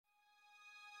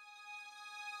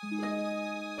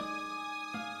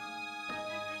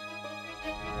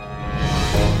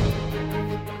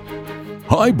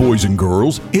Hi, boys and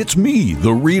girls. It's me,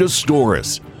 the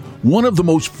Rhedosaurus. One of the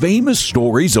most famous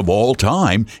stories of all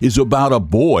time is about a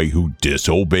boy who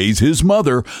disobeys his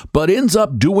mother, but ends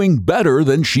up doing better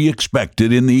than she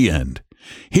expected in the end.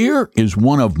 Here is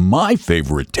one of my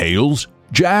favorite tales,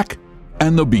 Jack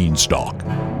and the Beanstalk.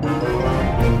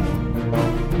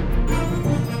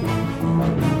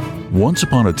 Once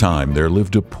upon a time, there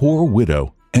lived a poor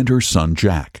widow and her son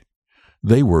Jack.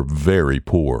 They were very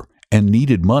poor and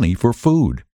needed money for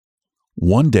food.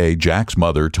 One day, Jack's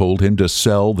mother told him to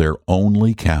sell their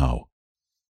only cow.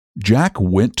 Jack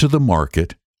went to the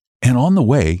market, and on the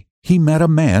way, he met a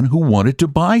man who wanted to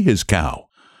buy his cow.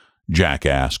 Jack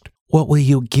asked, "What will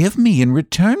you give me in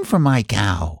return for my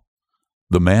cow?"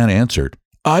 The man answered,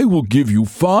 "I will give you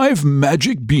 5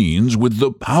 magic beans with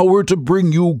the power to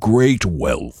bring you great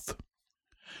wealth."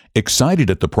 Excited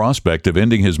at the prospect of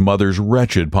ending his mother's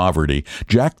wretched poverty,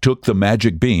 Jack took the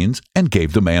magic beans and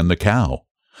gave the man the cow.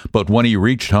 But when he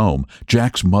reached home,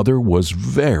 Jack's mother was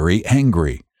very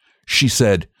angry. She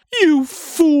said, "You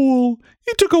fool!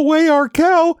 You took away our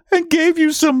cow and gave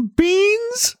you some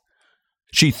beans?"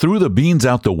 She threw the beans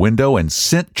out the window and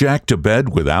sent Jack to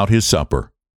bed without his supper.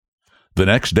 The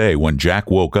next day, when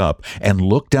Jack woke up and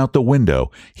looked out the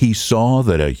window, he saw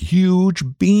that a huge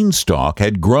beanstalk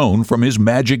had grown from his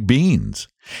magic beans.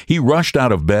 He rushed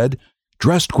out of bed,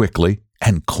 dressed quickly,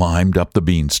 and climbed up the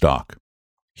beanstalk.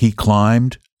 He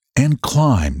climbed and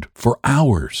climbed for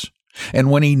hours,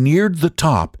 and when he neared the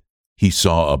top, he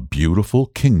saw a beautiful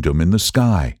kingdom in the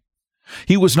sky.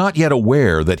 He was not yet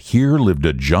aware that here lived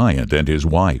a giant and his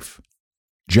wife.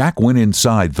 Jack went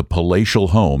inside the palatial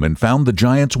home and found the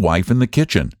giant's wife in the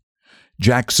kitchen.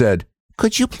 Jack said,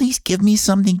 "Could you please give me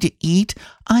something to eat?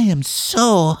 I am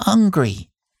so hungry."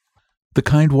 The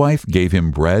kind wife gave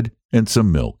him bread and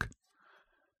some milk.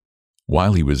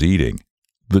 While he was eating,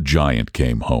 the giant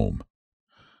came home.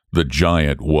 The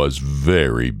giant was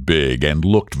very big and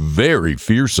looked very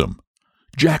fearsome.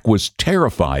 Jack was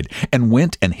terrified and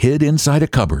went and hid inside a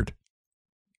cupboard.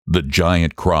 The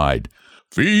giant cried,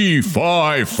 "Fee,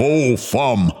 fi, fo,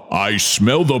 fum, I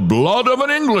smell the blood of an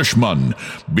Englishman.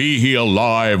 Be he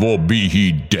alive or be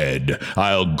he dead,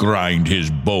 I'll grind his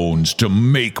bones to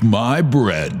make my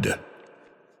bread."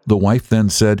 The wife then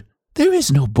said, "There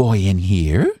is no boy in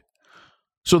here."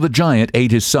 So the giant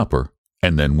ate his supper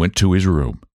and then went to his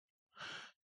room.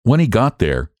 When he got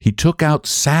there, he took out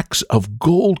sacks of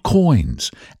gold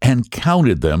coins and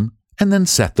counted them and then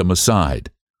set them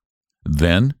aside.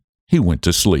 Then he went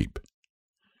to sleep.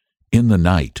 In the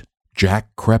night,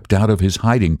 Jack crept out of his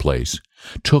hiding place,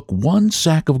 took 1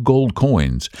 sack of gold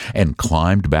coins, and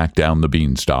climbed back down the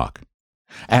beanstalk.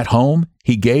 At home,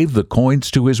 he gave the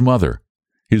coins to his mother.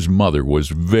 His mother was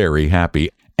very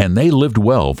happy, and they lived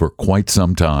well for quite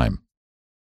some time.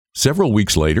 Several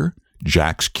weeks later,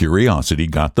 Jack's curiosity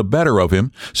got the better of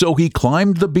him, so he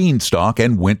climbed the beanstalk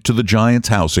and went to the giant's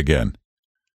house again.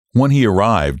 When he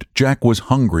arrived, Jack was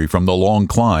hungry from the long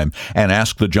climb and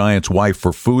asked the giant's wife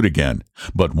for food again.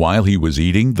 But while he was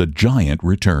eating, the giant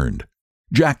returned.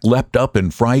 Jack leapt up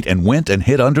in fright and went and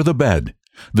hid under the bed.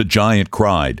 The giant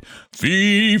cried,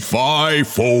 "Fee, fi,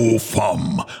 fo,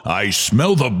 fum, I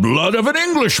smell the blood of an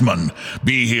Englishman.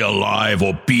 Be he alive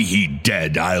or be he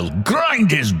dead, I'll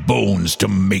grind his bones to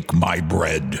make my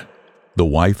bread." The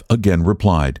wife again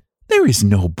replied, "There is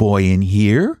no boy in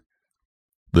here."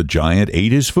 The giant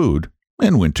ate his food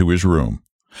and went to his room.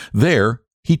 There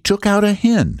he took out a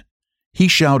hen. He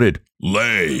shouted,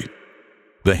 "Lay!"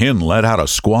 The hen let out a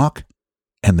squawk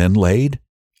and then laid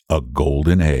a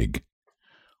golden egg.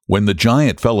 When the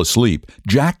giant fell asleep,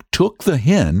 Jack took the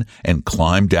hen and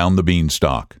climbed down the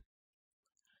beanstalk.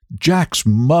 Jack's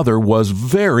mother was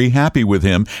very happy with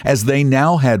him, as they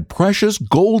now had precious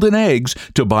golden eggs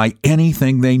to buy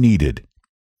anything they needed.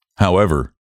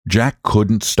 However, Jack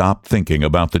couldn't stop thinking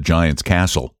about the giant's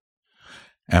castle.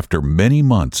 After many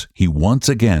months, he once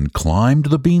again climbed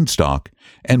the beanstalk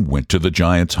and went to the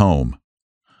giant's home.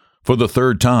 For the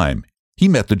 3rd time, he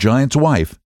met the giant's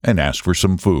wife and asked for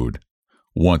some food.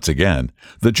 Once again,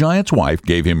 the giant's wife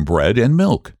gave him bread and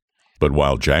milk. But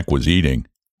while Jack was eating,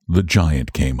 the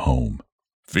giant came home.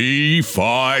 "Fee,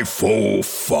 fi, fo,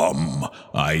 fum,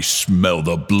 I smell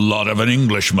the blood of an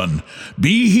Englishman.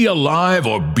 Be he alive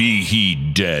or be he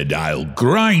dead, I'll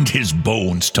grind his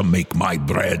bones to make my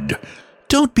bread."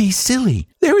 "Don't be silly.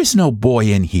 There is no boy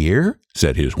in here,"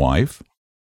 said his wife.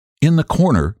 In the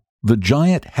corner, the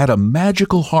giant had a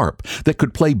magical harp that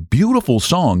could play beautiful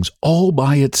songs all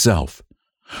by itself.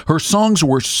 Her songs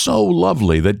were so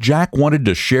lovely that Jack wanted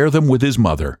to share them with his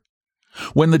mother.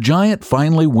 When the giant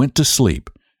finally went to sleep,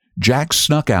 Jack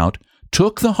snuck out,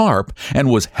 took the harp, and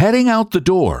was heading out the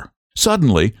door.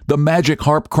 Suddenly, the magic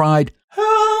harp cried,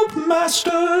 "Help,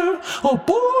 master! A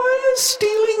boy is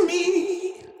stealing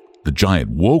me!" The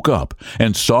giant woke up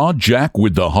and saw Jack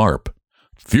with the harp.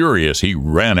 Furious, he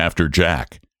ran after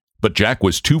Jack. But Jack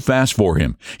was too fast for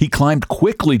him. He climbed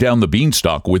quickly down the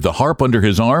beanstalk with the harp under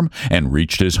his arm and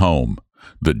reached his home.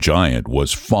 The giant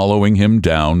was following him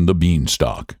down the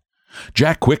beanstalk.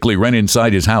 Jack quickly ran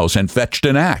inside his house and fetched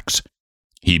an axe.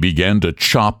 He began to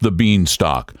chop the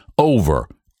beanstalk over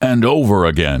and over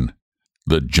again.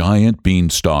 The giant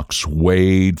beanstalk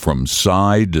swayed from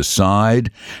side to side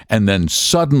and then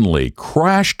suddenly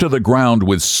crashed to the ground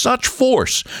with such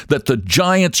force that the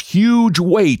giant's huge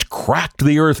weight cracked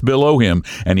the earth below him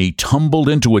and he tumbled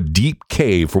into a deep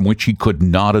cave from which he could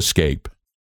not escape.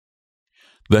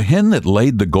 The hen that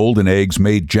laid the golden eggs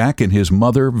made Jack and his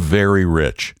mother very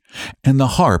rich, and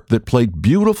the harp that played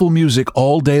beautiful music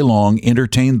all day long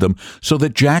entertained them so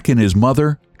that Jack and his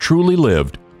mother truly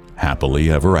lived happily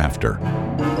ever after.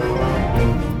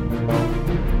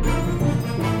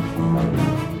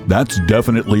 That's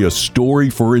definitely a story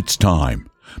for its time.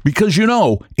 Because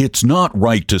it's not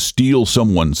right to steal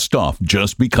someone's stuff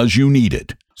just because you need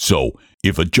it. So,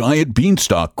 if a giant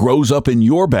beanstalk grows up in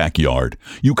your backyard,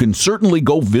 you can certainly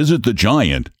go visit the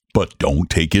giant, but don't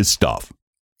take his stuff.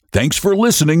 Thanks for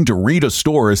listening to Read a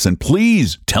Stories, and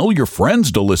please tell your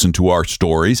friends to listen to our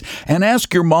stories and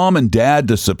ask your mom and dad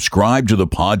to subscribe to the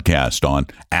podcast on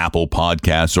Apple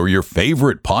Podcasts or your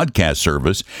favorite podcast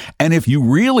service. And if you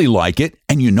really like it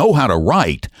and you know how to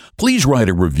write, please write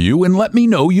a review and let me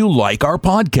know you like our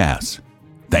podcasts.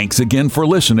 Thanks again for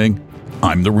listening.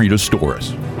 I'm the Read a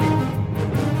Stories.